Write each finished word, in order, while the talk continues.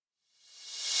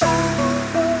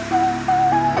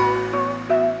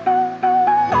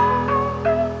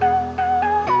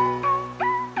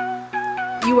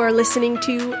are listening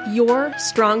to Your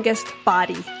Strongest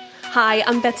Body. Hi,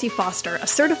 I'm Betsy Foster, a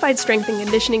certified strength and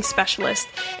conditioning specialist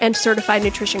and certified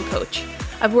nutrition coach.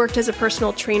 I've worked as a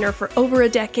personal trainer for over a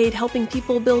decade, helping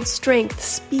people build strength,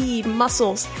 speed,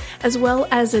 muscles, as well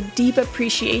as a deep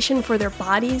appreciation for their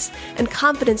bodies and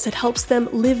confidence that helps them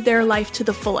live their life to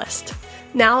the fullest.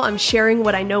 Now I'm sharing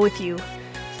what I know with you.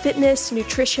 Fitness,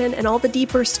 nutrition, and all the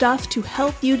deeper stuff to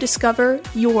help you discover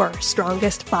your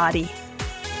strongest body.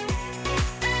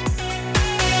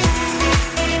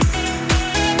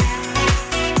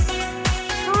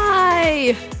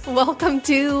 Hi, welcome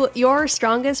to Your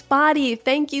Strongest Body.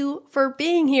 Thank you for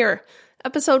being here.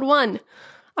 Episode 1.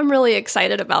 I'm really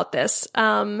excited about this.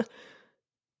 I'm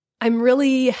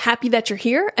really happy that you're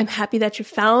here. I'm happy that you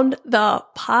found the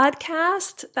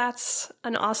podcast. That's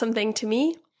an awesome thing to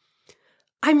me.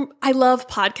 I love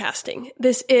podcasting.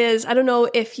 This is, I don't know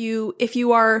if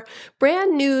you are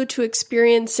brand new to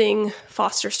experiencing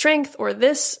Foster Strength or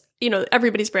this,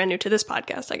 everybody's brand new to this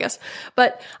podcast, I guess.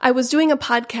 But I was doing a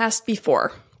podcast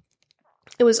before.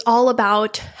 It was all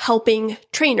about helping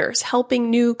trainers, helping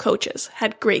new coaches,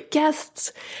 had great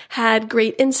guests, had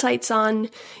great insights on,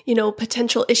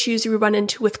 potential issues you run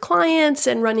into with clients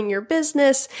and running your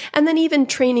business, and then even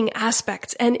training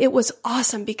aspects. And it was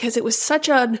awesome because it was such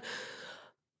a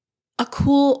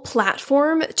cool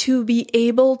platform to be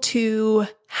able to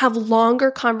have longer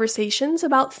conversations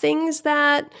about things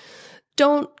that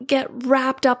don't get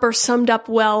wrapped up or summed up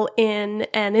well in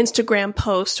an Instagram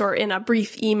post or in a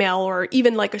brief email or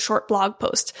even like a short blog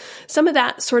post. Some of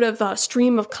that sort of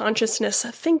stream of consciousness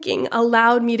thinking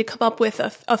allowed me to come up with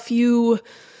a few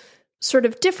sort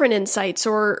of different insights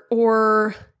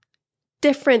or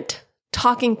different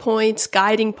talking points,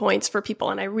 guiding points for people.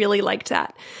 And I really liked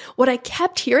that. What I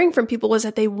kept hearing from people was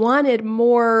that they wanted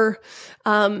more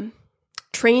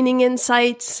training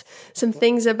insights, some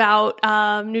things about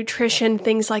nutrition,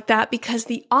 things like that, because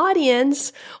the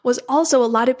audience was also a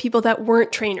lot of people that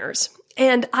weren't trainers.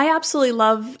 And I absolutely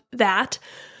love that.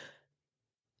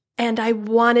 And I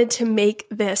wanted to make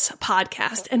this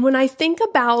podcast. And when I think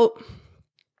about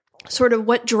sort of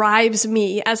what drives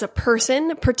me as a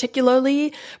person,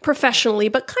 particularly professionally,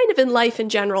 but kind of in life in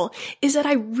general, is that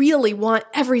I really want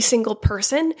every single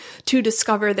person to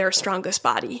discover their strongest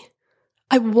body.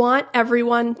 I want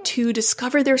everyone to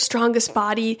discover their strongest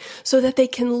body so that they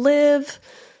can live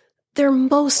their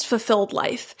most fulfilled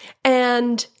life.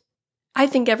 And I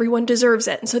think everyone deserves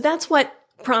it. And so that's what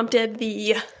prompted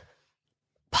the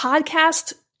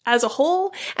podcast as a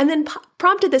whole, and then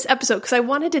prompted this episode because I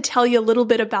wanted to tell you a little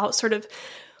bit about sort of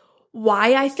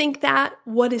why I think that,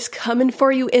 what is coming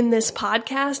for you in this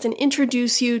podcast, and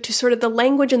introduce you to sort of the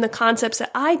language and the concepts that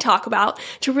I talk about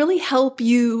to really help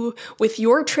you with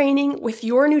your training, with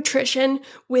your nutrition,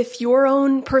 with your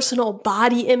own personal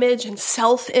body image and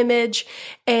self-image,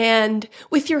 and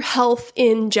with your health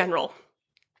in general.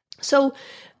 So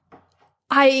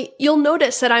you'll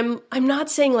notice that I'm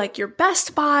not saying like your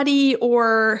best body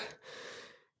or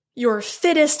your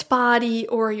fittest body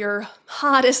or your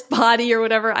hottest body or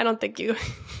whatever. I don't think you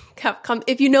have come,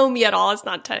 if you know me at all, it's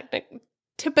not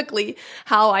typically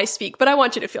how I speak, but I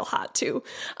want you to feel hot too.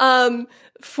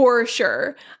 For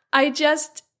sure.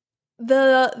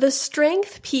 The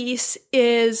strength piece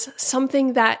is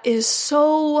something that is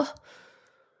so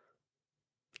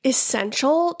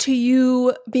essential to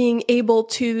you being able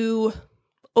to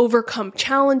overcome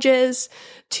challenges,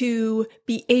 to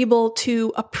be able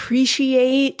to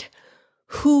appreciate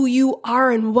who you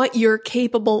are and what you're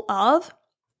capable of.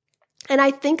 And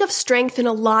I think of strength in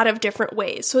a lot of different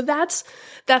ways. So that's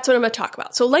what I'm going to talk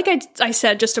about. So like I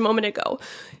said just a moment ago,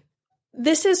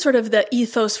 this is sort of the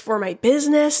ethos for my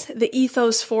business, the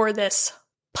ethos for this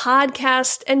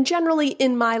podcast, and generally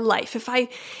in my life.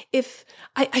 If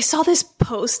I saw this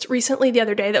post recently the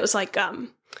other day that was like,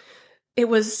 it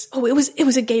was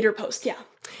a Gator post. Yeah.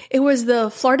 It was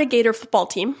the Florida Gator football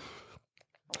team.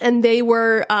 And they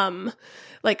were,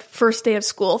 like first day of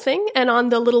school thing. And on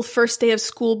the little first day of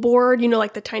school board,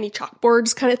 like the tiny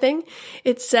chalkboards kind of thing,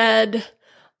 it said,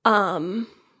 I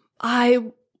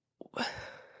don't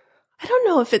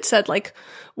know if it said like,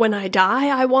 when I die,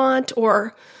 I want,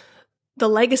 or the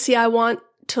legacy I want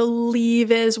to leave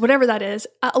is whatever that is.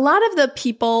 A lot of the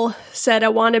people said, I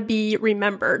want to be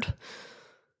remembered.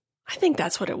 I think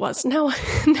that's what it was. Now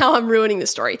I'm ruining the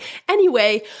story.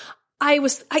 Anyway,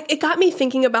 it got me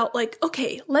thinking about like,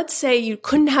 okay, let's say you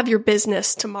couldn't have your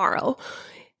business tomorrow,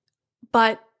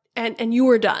 and you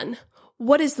were done.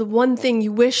 What is the one thing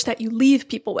you wish that you leave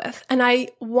people with? And I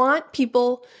want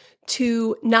people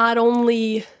to not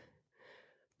only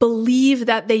believe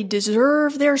that they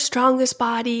deserve their strongest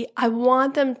body, I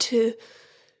want them to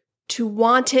to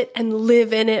want it and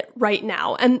live in it right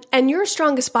now. And your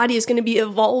strongest body is going to be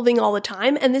evolving all the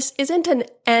time. And this isn't an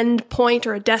end point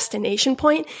or a destination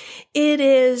point. It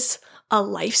is a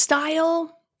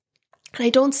lifestyle. And I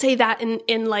don't say that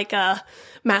in like a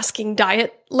masking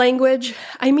diet language.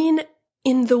 I mean,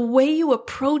 in the way you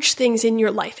approach things in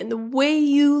your life, in the way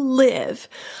you live.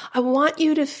 I want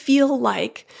you to feel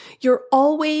like you're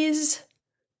always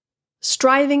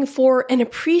striving for and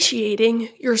appreciating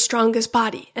your strongest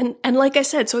body. And like I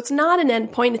said, so it's not an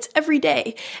end point, it's every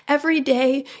day. Every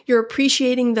day you're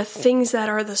appreciating the things that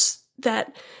are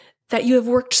that you have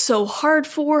worked so hard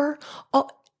for.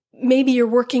 Maybe you're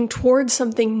working towards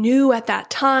something new at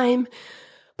that time,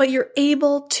 but you're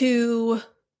able to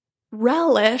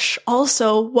relish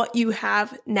also what you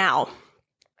have now.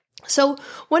 So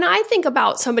when I think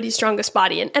about somebody's strongest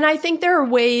body, and I think there are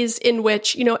ways in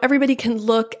which, everybody can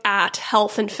look at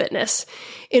health and fitness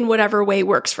in whatever way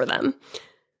works for them.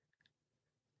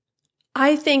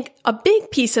 I think a big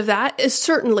piece of that is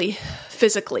certainly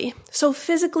physically. So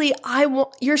physically, I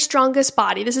want your strongest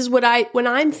body. This is when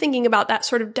I'm thinking about that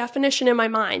sort of definition in my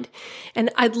mind.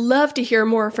 And I'd love to hear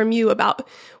more from you about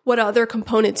what other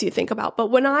components you think about.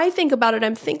 But when I think about it,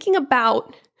 I'm thinking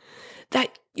about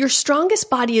that your strongest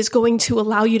body is going to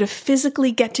allow you to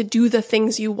physically get to do the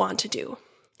things you want to do.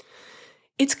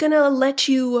 It's going to let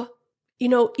you,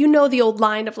 the old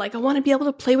line of like, I want to be able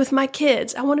to play with my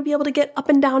kids. I want to be able to get up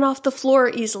and down off the floor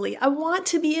easily. I want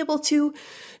to be able to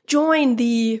join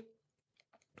the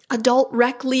adult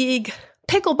rec league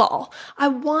pickleball. I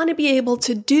want to be able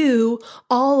to do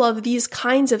all of these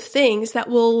kinds of things that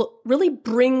will really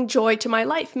bring joy to my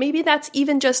life. Maybe that's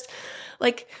even just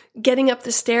like getting up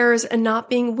the stairs and not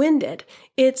being winded.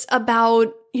 It's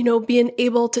about, being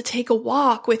able to take a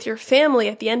walk with your family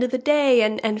at the end of the day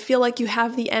and feel like you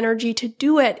have the energy to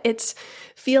do it. It's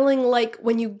feeling like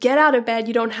when you get out of bed,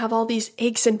 you don't have all these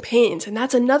aches and pains. And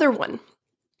that's another one.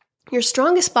 Your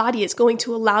strongest body is going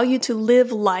to allow you to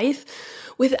live life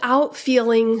without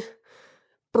feeling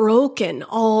broken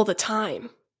all the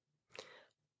time.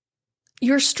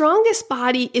 Your strongest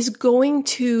body is going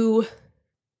to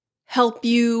help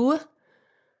you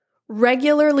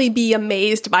regularly be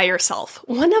amazed by yourself.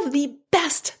 One of the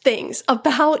best things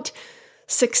about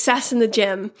success in the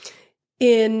gym,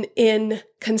 in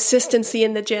consistency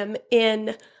in the gym,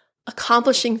 in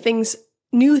accomplishing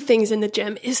new things in the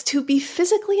gym, is to be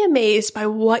physically amazed by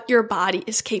what your body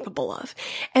is capable of.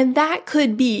 And that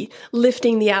could be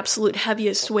lifting the absolute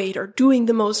heaviest weight or doing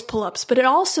the most pull-ups, but it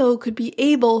also could be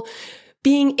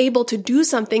being able to do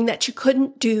something that you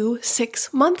couldn't do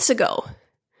 6 months ago.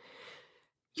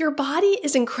 Your body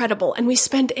is incredible, and we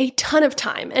spend a ton of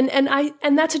time,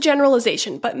 and that's a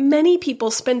generalization, but many people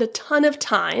spend a ton of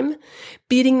time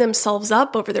beating themselves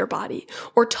up over their body,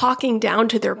 or talking down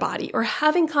to their body, or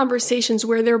having conversations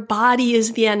where their body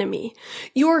is the enemy.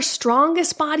 Your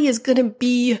strongest body is going to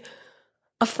be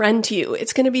a friend to you.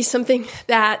 It's going to be something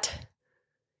that,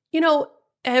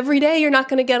 every day you're not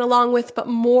going to get along with, but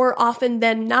more often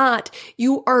than not,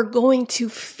 you are going to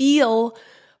feel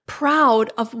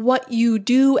proud of what you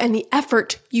do and the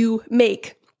effort you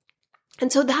make. And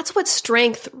so that's what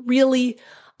strength really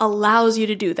allows you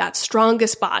to do, that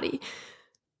strongest body.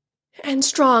 And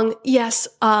strong, yes,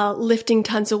 lifting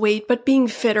tons of weight, but being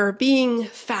fitter, being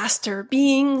faster,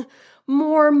 being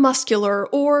more muscular,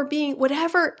 or being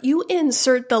whatever you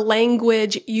insert the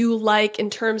language you like in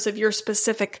terms of your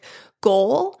specific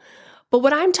goal. But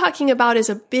what I'm talking about is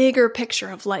a bigger picture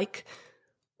of like,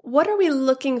 what are we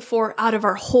looking for out of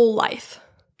our whole life?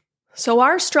 So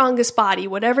our strongest body,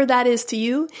 whatever that is to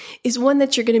you, is one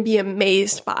that you're going to be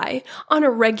amazed by on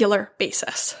a regular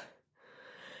basis.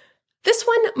 This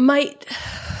one might,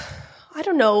 I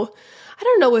don't know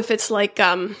if it's like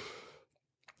a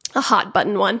hot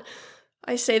button one.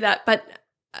 I say that, but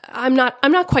I'm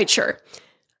not quite sure.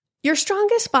 Your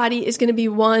strongest body is going to be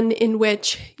one in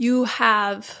which you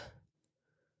have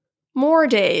more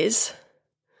days,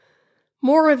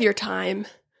 more of your time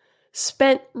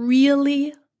spent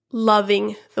really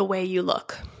loving the way you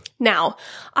look. Now,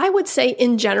 I would say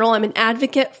in general, I'm an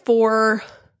advocate for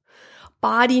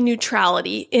body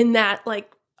neutrality in that,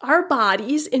 like, our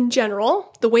bodies in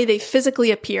general, the way they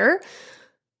physically appear,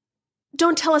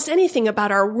 don't tell us anything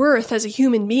about our worth as a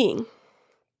human being.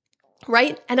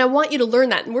 Right? And I want you to learn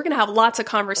that. And we're going to have lots of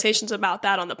conversations about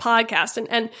that on the podcast.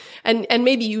 And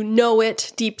maybe you know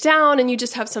it deep down and you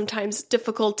just have sometimes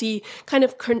difficulty kind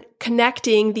of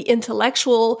connecting the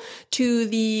intellectual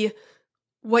to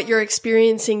what you're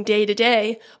experiencing day to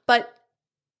day. But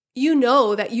you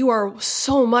know that you are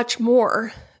so much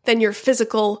more than your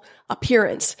physical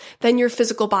appearance, than your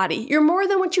physical body. You're more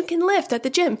than what you can lift at the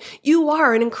gym. You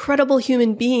are an incredible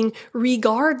human being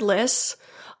regardless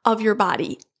of your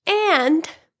body. And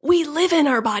we live in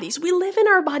our bodies. We live in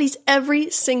our bodies every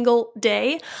single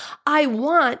day. I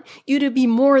want you to be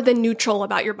more than neutral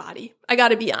about your body. I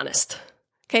gotta be honest.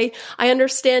 Okay. I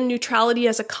understand neutrality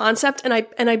as a concept and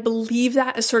I believe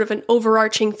that as sort of an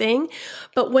overarching thing.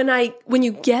 But when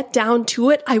you get down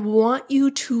to it, I want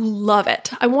you to love it.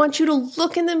 I want you to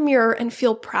look in the mirror and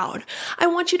feel proud. I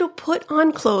want you to put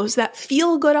on clothes that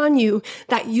feel good on you,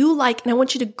 that you like, and I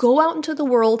want you to go out into the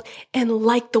world and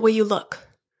like the way you look.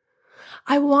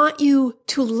 I want you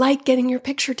to like getting your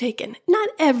picture taken. Not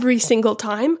every single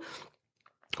time,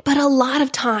 but a lot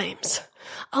of times.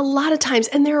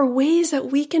 And there are ways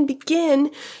that we can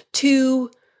begin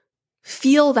to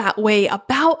feel that way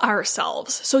about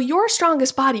ourselves. So your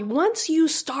strongest body, once you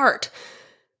start,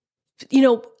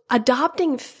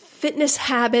 adopting fitness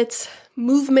habits,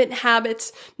 movement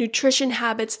habits, nutrition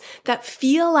habits that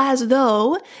feel as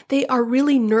though they are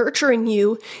really nurturing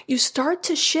you, you start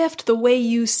to shift the way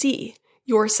you see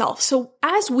yourself. So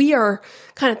as we are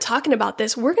kind of talking about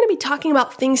this, we're going to be talking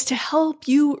about things to help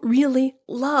you really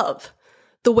love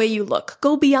the way you look.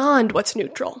 Go beyond what's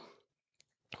neutral.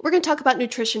 We're going to talk about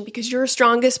nutrition because your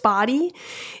strongest body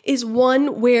is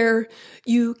one where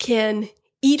you can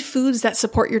eat foods that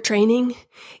support your training,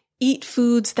 eat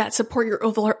foods that support your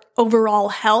overall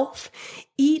health,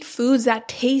 eat foods that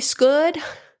taste good.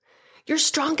 Your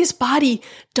strongest body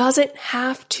doesn't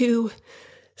have to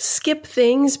skip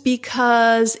things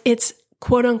because it's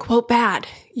quote unquote bad.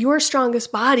 Your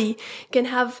strongest body can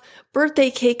have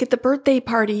birthday cake at the birthday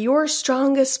party. Your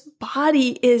strongest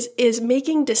body is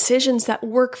making decisions that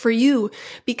work for you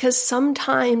because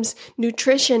sometimes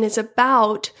nutrition is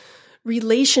about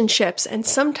relationships and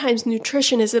sometimes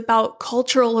nutrition is about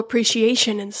cultural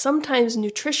appreciation and sometimes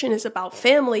nutrition is about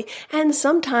family and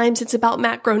sometimes it's about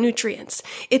macronutrients.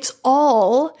 It's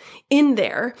all in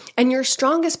there, and your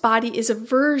strongest body is a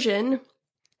version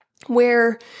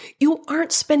where you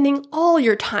aren't spending all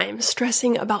your time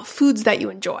stressing about foods that you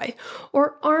enjoy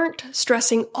or aren't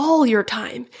stressing all your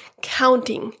time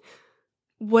counting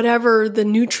whatever the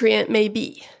nutrient may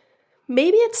be.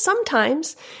 Maybe it's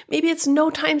sometimes, maybe it's no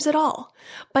times at all.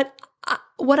 But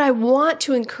what I want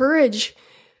to encourage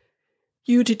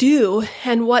you to do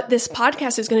and what this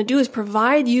podcast is going to do is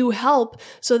provide you help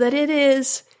so that it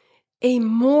is a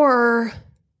more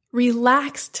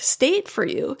relaxed state for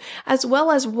you, as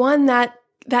well as one that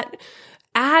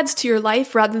adds to your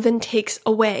life rather than takes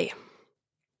away.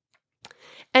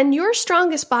 And your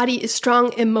strongest body is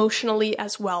strong emotionally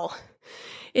as well.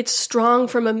 It's strong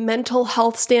from a mental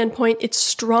health standpoint. It's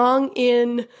strong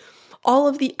in all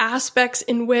of the aspects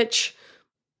in which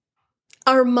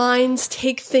our minds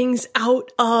take things out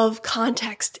of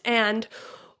context and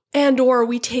or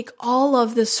we take all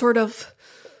of the sort of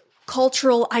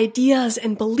cultural ideas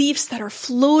and beliefs that are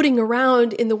floating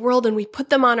around in the world and we put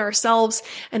them on ourselves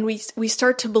and we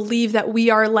start to believe that we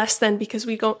are less than because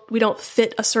we don't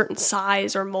fit a certain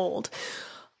size or mold.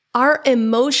 Our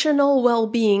emotional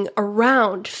well-being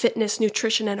around fitness,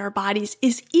 nutrition, and our bodies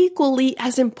is equally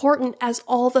as important as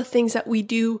all the things that we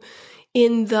do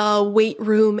in the weight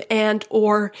room and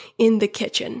or in the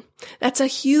kitchen. That's a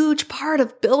huge part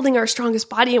of building our strongest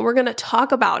body, and we're going to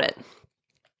talk about it.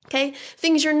 Okay,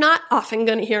 things you're not often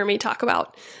going to hear me talk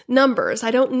about. Numbers.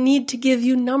 I don't need to give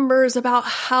you numbers about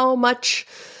how much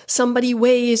somebody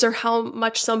weighs or how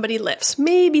much somebody lifts.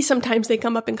 Maybe sometimes they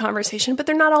come up in conversation, but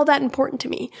they're not all that important to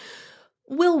me.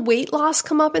 Will weight loss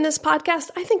come up in this podcast?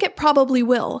 I think it probably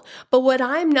will. But what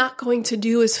I'm not going to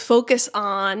do is focus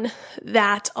on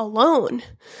that alone.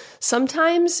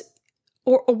 Sometimes,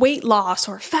 or weight loss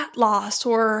or fat loss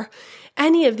or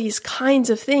any of these kinds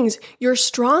of things, your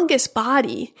strongest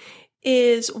body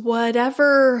is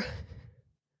whatever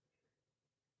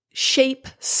shape,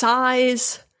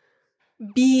 size,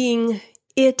 being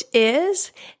it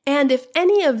is. And if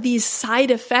any of these side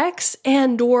effects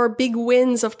and or big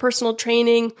wins of personal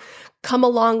training come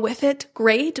along with it,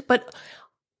 great. But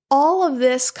all of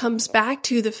this comes back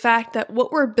to the fact that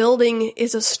what we're building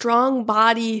is a strong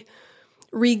body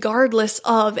regardless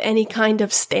of any kind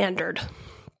of standard,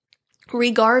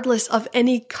 regardless of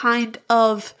any kind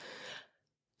of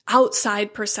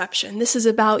outside perception. This is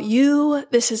about you.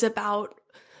 This is about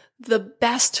the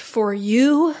best for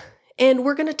you. And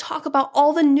we're going to talk about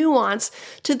all the nuance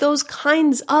to those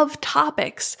kinds of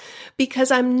topics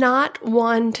because I'm not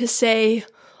one to say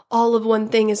all of one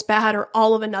thing is bad or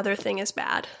all of another thing is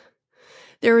bad.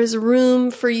 There is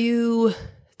room for you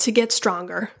to get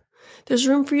stronger. There's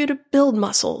room for you to build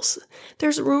muscles.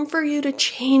 There's room for you to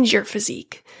change your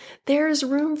physique. There's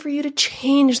room for you to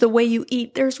change the way you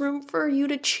eat. There's room for you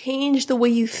to change the way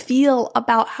you feel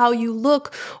about how you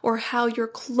look or how your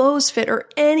clothes fit or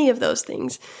any of those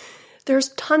things. There's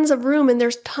tons of room and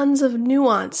there's tons of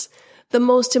nuance. The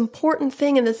most important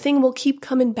thing, and the thing we'll keep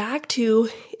coming back to,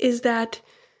 is that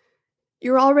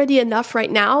you're already enough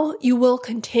right now. You will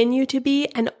continue to be.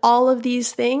 And all of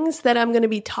these things that I'm going to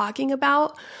be talking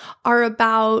about are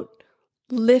about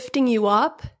lifting you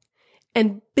up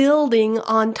and building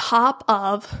on top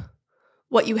of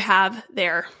what you have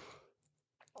there.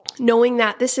 Knowing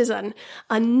that this is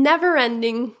a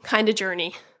never-ending kind of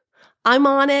journey. I'm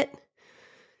on it.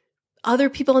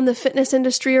 Other people in the fitness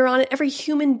industry are on it. Every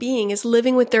human being is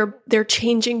living with their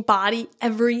changing body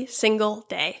every single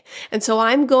day. And so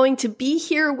I'm going to be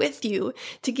here with you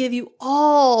to give you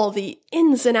all the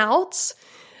ins and outs,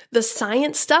 the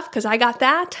science stuff, because I got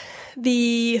that,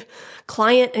 the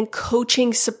client and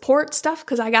coaching support stuff,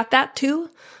 because I got that too,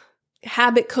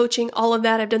 habit coaching, all of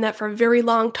that. I've done that for a very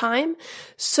long time,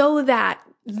 so that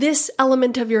this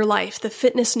element of your life, the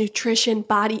fitness, nutrition,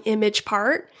 body image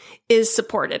part, is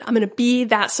supported. I'm going to be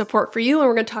that support for you. And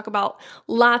we're going to talk about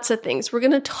lots of things. We're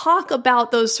going to talk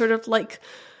about those sort of like,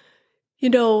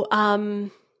 big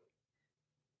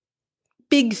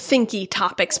thinky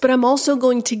topics, but I'm also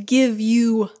going to give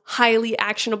you highly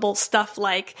actionable stuff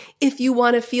like, if you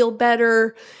want to feel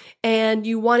better and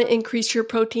you want to increase your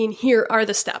protein, here are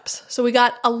the steps. So we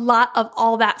got a lot of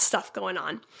all that stuff going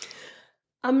on.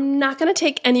 I'm not going to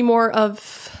take any more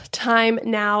of time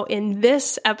now in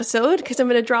this episode because I'm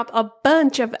going to drop a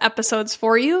bunch of episodes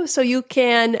for you so you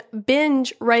can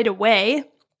binge right away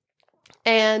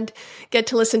and get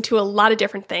to listen to a lot of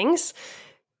different things,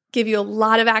 give you a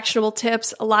lot of actionable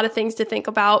tips, a lot of things to think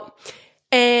about.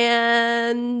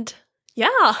 And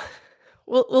yeah,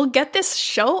 we'll get this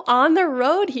show on the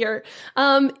road here.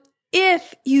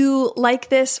 If you like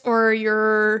this or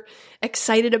you're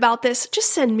excited about this, just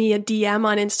send me a DM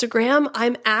on Instagram.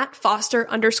 I'm at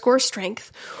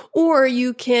Foster_strength, or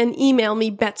you can email me,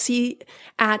 Betsy,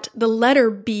 at the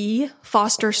letter B,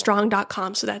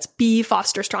 fosterstrong.com. So that's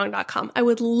bfosterstrong.com. I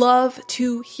would love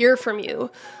to hear from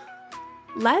you.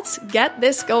 Let's get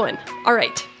this going. All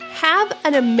right. Have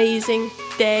an amazing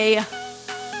day.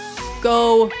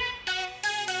 Go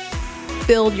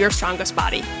build your strongest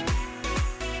body.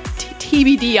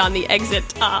 TBD on the exit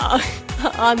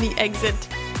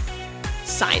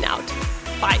sign out.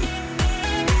 Bye.